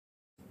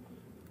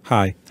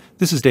Hi,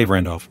 this is Dave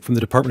Randolph from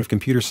the Department of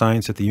Computer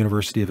Science at the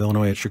University of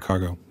Illinois at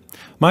Chicago.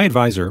 My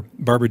advisor,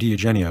 Barbara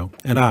Eugenio,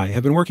 and I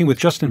have been working with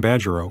Justin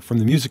Badgerow from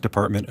the Music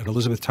Department at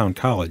Elizabethtown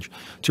College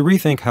to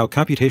rethink how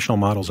computational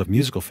models of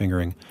musical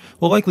fingering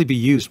will likely be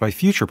used by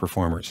future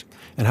performers,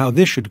 and how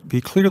this should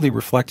be clearly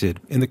reflected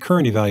in the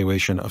current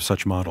evaluation of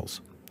such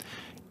models.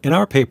 In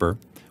our paper,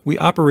 we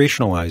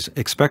operationalize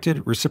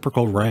expected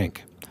reciprocal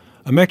rank,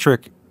 a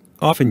metric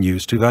often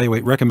used to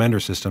evaluate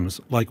recommender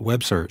systems like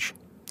web search,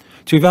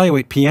 to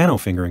evaluate piano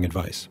fingering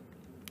advice.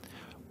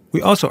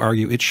 We also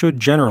argue it should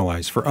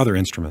generalize for other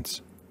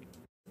instruments.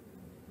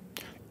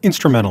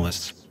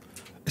 Instrumentalists,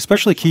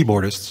 especially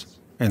keyboardists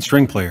and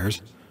string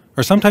players,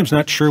 are sometimes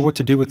not sure what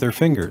to do with their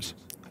fingers.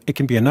 It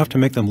can be enough to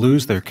make them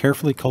lose their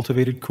carefully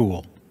cultivated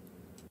cool.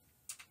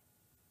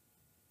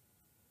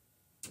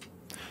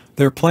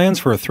 Their plans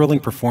for a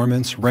thrilling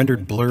performance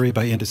rendered blurry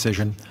by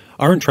indecision,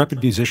 our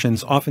intrepid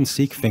musicians often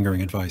seek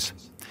fingering advice.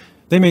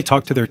 They may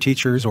talk to their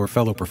teachers or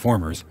fellow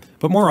performers,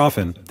 but more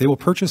often they will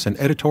purchase an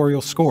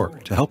editorial score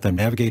to help them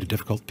navigate a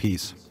difficult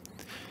piece.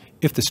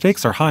 If the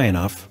stakes are high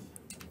enough,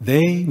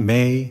 they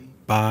may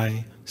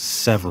buy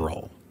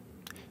several,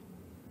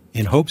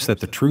 in hopes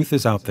that the truth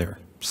is out there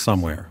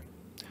somewhere.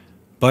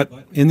 But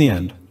in the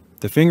end,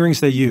 the fingerings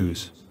they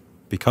use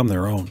become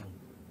their own.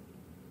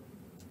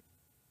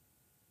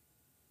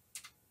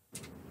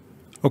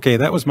 Okay,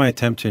 that was my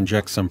attempt to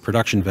inject some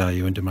production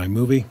value into my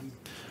movie.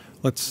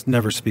 Let's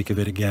never speak of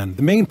it again.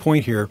 The main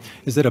point here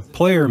is that a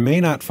player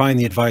may not find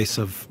the advice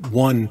of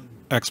one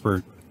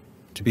expert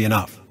to be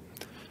enough.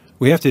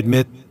 We have to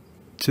admit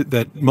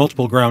that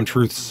multiple ground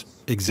truths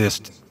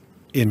exist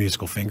in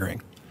musical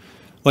fingering.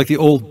 Like the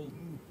old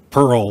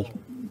Pearl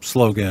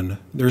slogan,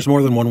 there's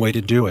more than one way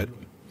to do it.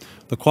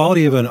 The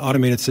quality of an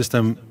automated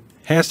system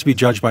has to be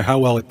judged by how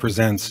well it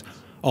presents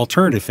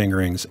alternative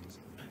fingerings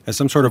as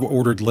some sort of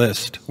ordered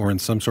list or in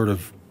some sort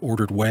of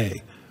ordered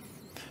way.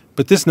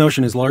 But this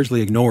notion is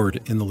largely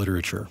ignored in the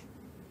literature.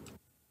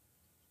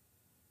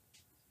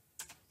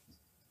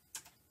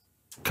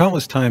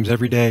 Countless times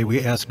every day we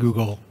ask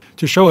Google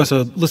to show us a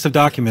list of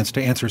documents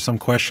to answer some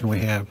question we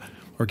have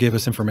or give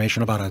us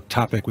information about a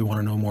topic we want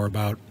to know more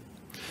about.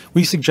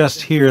 We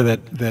suggest here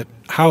that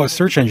how a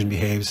search engine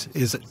behaves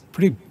is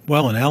pretty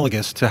well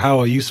analogous to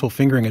how a useful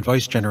fingering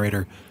advice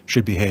generator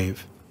should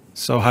behave.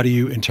 So how do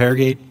you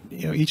interrogate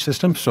each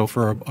system? So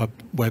for a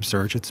web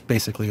search, it's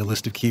basically a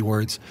list of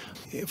keywords.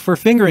 For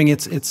fingering,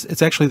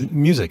 it's actually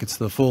music. It's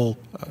the full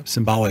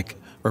symbolic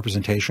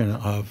representation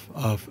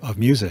of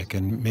music,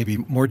 and maybe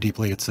more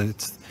deeply, it's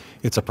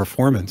a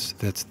performance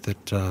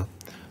that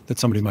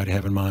somebody might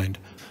have in mind.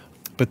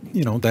 But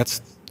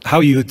that's how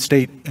you would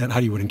state and how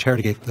you would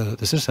interrogate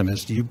the system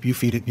is you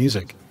feed it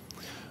music.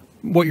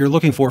 What you're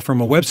looking for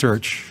from a web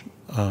search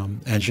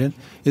engine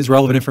is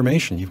relevant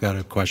information. You've got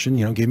a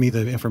question, give me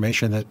the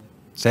information that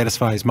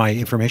satisfies my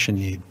information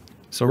need.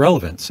 So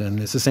relevance, and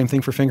it's the same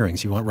thing for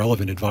fingerings. You want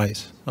relevant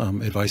advice,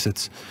 advice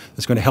that's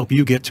going to help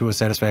you get to a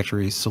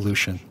satisfactory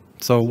solution.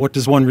 So what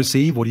does one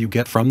receive? What do you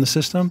get from the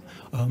system?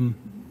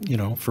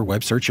 For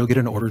web search, you'll get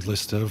an ordered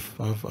list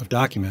of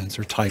documents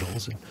or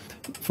titles. And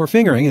for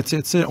fingering,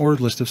 it's an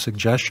ordered list of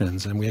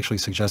suggestions, and we actually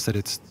suggest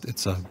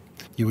that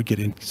you would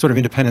get sort of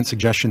independent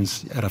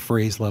suggestions at a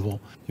phrase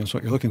level. It's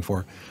what you're looking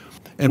for.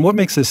 And what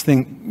makes this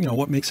thing,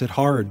 what makes it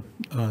hard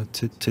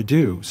to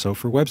do? So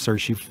for web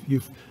search,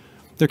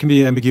 there can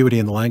be ambiguity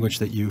in the language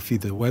that you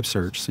feed the web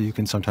search, so you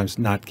can sometimes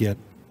not get,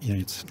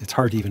 it's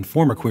hard to even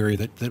form a query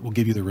that will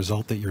give you the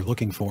result that you're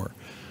looking for.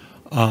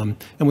 And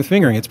with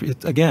fingering, it's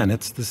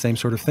the same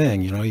sort of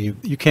thing.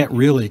 You can't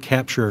really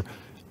capture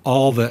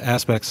all the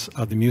aspects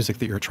of the music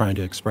that you're trying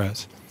to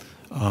express.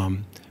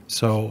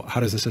 So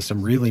how does the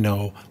system really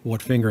know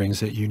what fingerings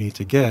that you need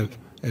to give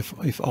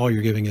if all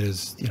you're giving it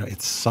is,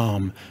 it's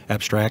some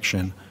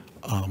abstraction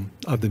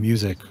of the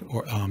music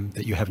or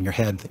that you have in your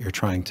head that you're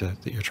trying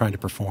to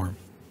perform?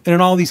 And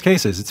in all these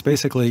cases, it's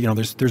basically,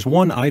 there's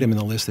one item in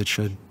the list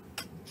in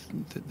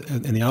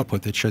the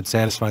output that should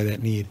satisfy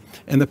that need.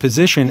 And the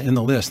position in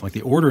the list, like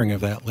the ordering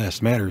of that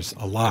list, matters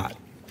a lot.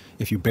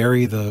 If you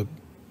bury the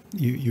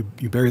you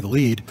bury the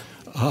lead,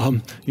 you're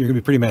going to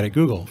be pretty mad at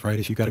Google, right?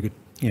 If you've got a good,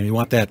 you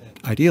want that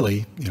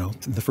ideally, in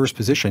the first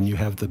position, you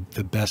have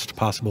the best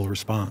possible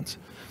response.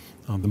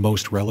 The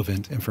most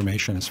relevant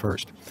information is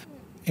first.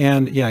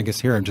 And yeah, I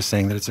guess here I'm just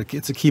saying that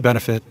it's a key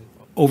benefit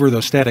over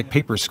those static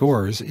paper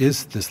scores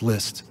is this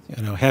list.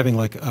 Having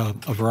like a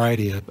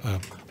variety,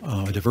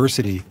 a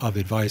diversity of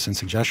advice and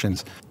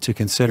suggestions to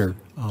consider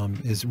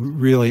is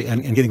really,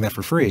 and getting that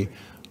for free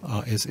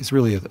is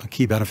really a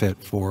key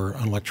benefit for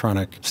an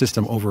electronic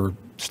system over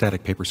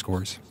static paper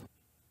scores.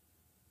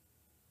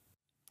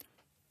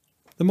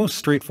 The most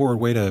straightforward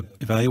way to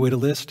evaluate a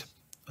list,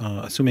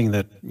 assuming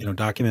that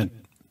document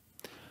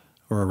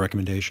or a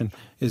recommendation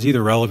is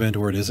either relevant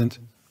or it isn't,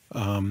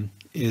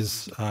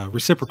 is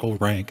reciprocal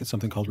rank. It's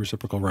something called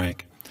reciprocal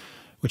rank,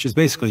 which is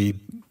basically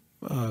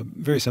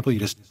very simple. You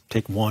just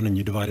take one and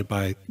you divide it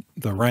by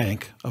the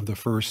rank of the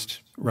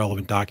first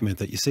relevant document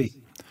that you see.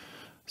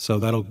 So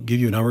that'll give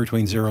you a number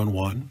between 0 and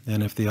 1.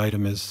 And if the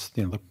item is,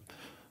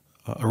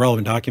 a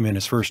relevant document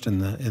is first in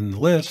the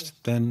list,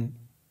 then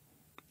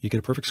you get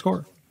a perfect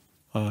score.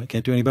 You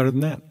can't do any better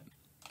than that.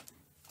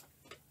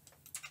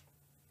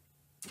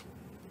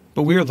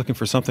 But we are looking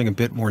for something a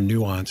bit more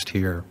nuanced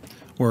here,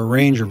 where a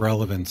range of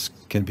relevance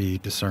can be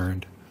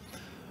discerned.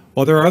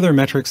 While there are other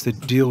metrics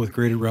that deal with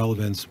graded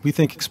relevance, we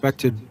think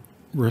expected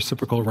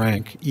reciprocal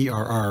rank,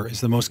 ERR,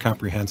 is the most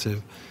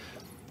comprehensive.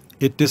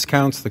 It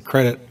discounts the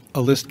credit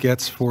a list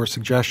gets for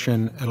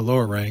suggestion at a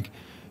lower rank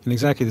in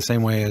exactly the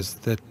same way as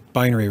that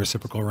binary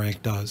reciprocal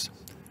rank does.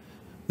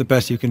 The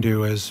best you can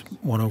do is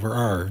 1 over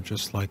R,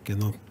 just like in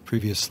the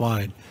previous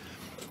slide.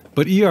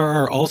 But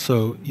ERR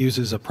also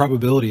uses a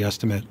probability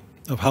estimate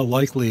of how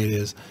likely it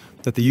is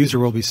that the user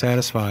will be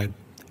satisfied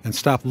and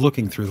stop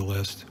looking through the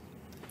list.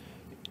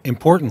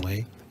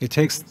 Importantly, it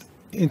takes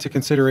into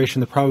consideration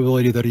the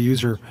probability that a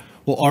user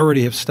will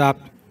already have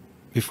stopped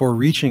before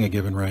reaching a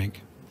given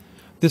rank.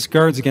 This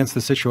guards against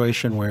the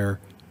situation where,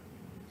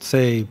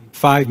 say,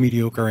 5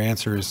 mediocre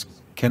answers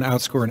can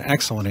outscore an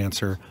excellent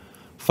answer,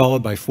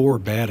 followed by 4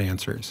 bad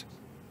answers.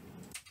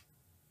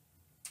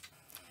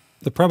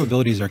 The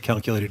probabilities are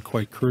calculated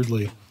quite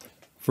crudely.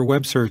 For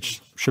web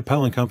search,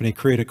 Chappell and Company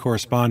create a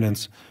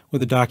correspondence with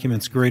the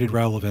document's graded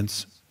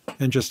relevance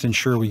and just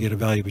ensure we get a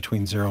value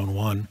between 0 and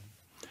 1.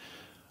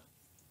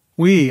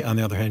 We, on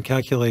the other hand,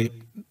 calculate,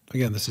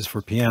 again, this is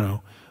for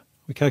piano,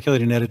 we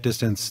calculate an edit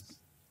distance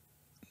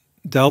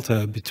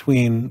delta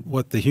between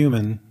what the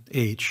human,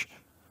 H,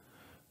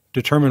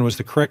 determined was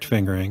the correct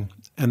fingering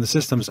and the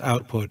system's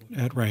output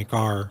at rank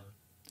R.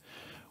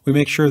 We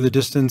make sure the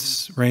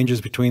distance ranges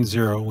between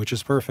 0, which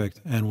is perfect,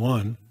 and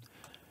 1,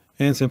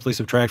 and simply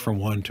subtract from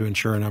 1 to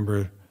ensure a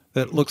number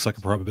that looks like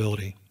a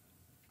probability.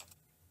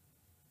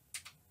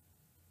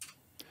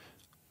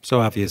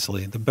 So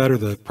obviously, the better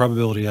the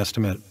probability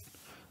estimate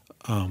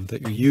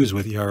that you use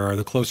with ERR,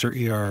 the closer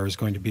ERR is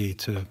going to be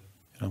to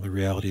the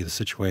reality of the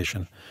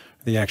situation,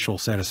 the actual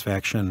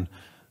satisfaction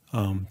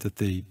that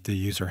the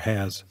user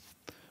has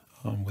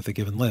with a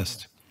given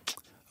list.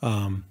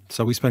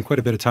 So we spent quite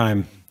a bit of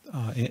time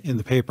in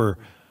the paper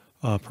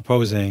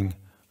proposing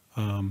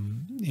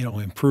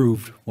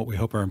improved, what we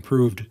hope are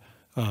improved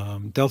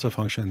delta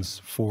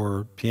functions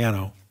for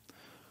piano.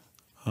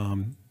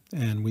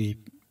 And we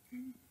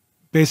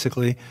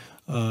basically,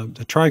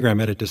 the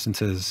trigram edit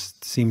distances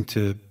seem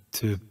to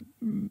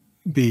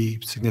be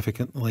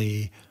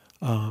significantly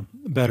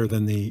better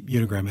than the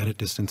unigram edit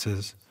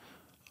distances.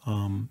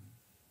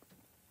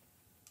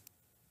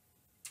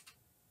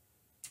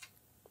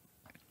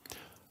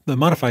 The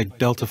modified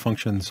delta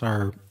functions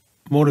are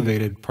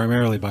motivated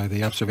primarily by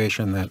the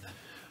observation that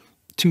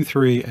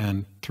 2-3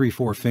 and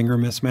 3-4 finger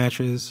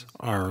mismatches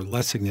are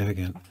less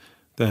significant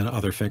than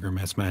other finger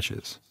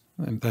mismatches.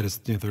 And that is,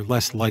 they're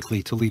less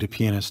likely to lead a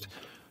pianist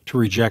to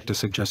reject a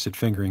suggested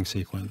fingering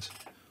sequence.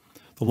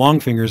 The long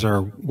fingers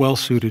are well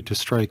suited to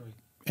strike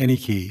any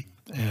key,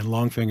 and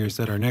long fingers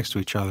that are next to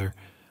each other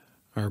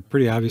are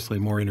pretty obviously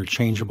more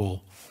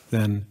interchangeable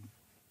than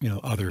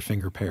other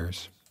finger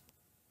pairs.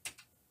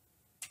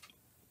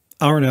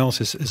 Our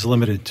analysis is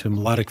limited to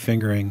melodic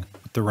fingering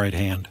with the right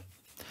hand.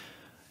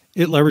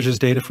 It leverages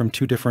data from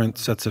 2 different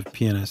sets of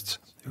pianists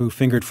who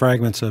fingered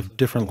fragments of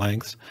different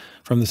lengths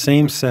from the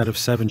same set of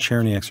 7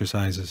 Czerny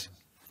exercises.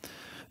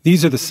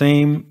 These are the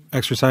same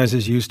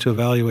exercises used to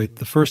evaluate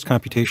the first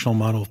computational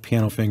model of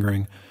piano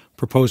fingering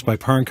proposed by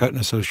Parncut and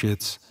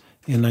Associates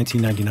in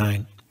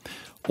 1999.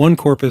 One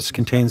corpus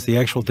contains the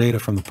actual data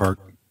from the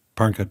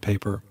Parncut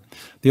paper.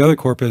 The other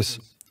corpus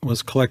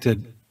was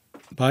collected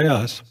by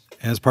us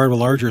as part of a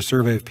larger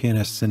survey of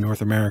pianists in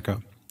North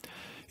America.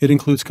 It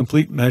includes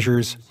complete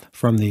measures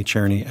from the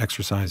Czerny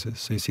exercises.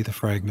 So you see the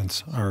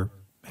fragments are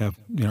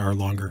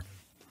longer.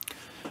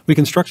 We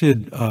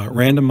constructed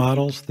random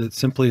models that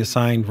simply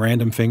assigned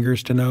random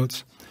fingers to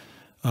notes.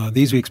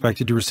 These we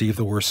expected to receive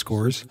the worst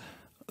scores.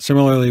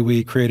 Similarly,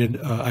 we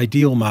created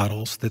ideal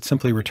models that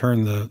simply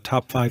return the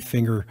top 5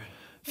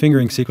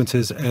 fingering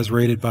sequences as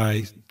rated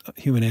by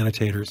human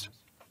annotators.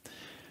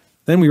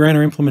 Then we ran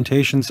our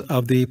implementations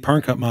of the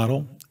Parncut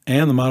model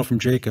and the model from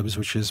Jacobs,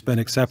 which has been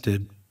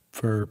accepted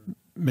for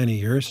many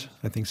years,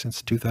 I think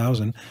since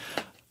 2000,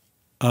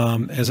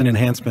 as an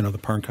enhancement of the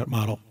Parncut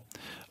model.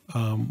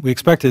 We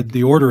expected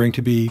the ordering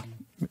to be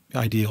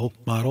ideal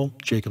model,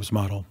 Jacobs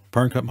model,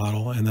 Parncut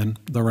model, and then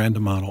the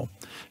random model.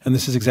 And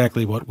this is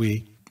exactly what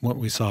we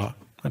saw,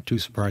 not too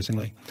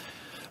surprisingly.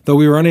 Though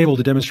we were unable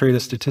to demonstrate a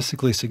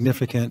statistically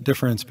significant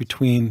difference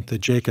between the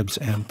Jacobs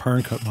and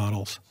Parncut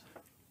models.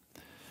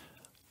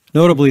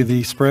 Notably,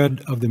 the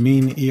spread of the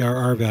mean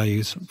ERR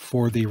values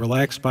for the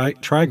relaxed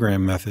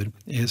trigram method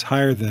is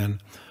higher than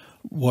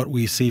what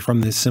we see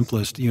from the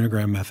simplest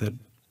unigram method.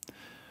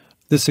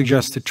 This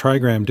suggests that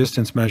trigram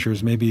distance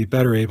measures may be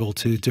better able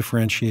to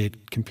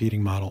differentiate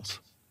competing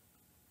models.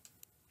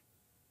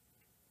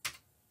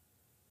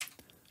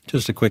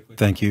 Just a quick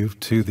thank you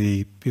to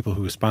the people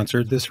who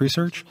sponsored this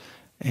research,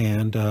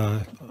 and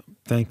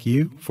thank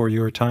you for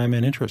your time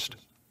and interest.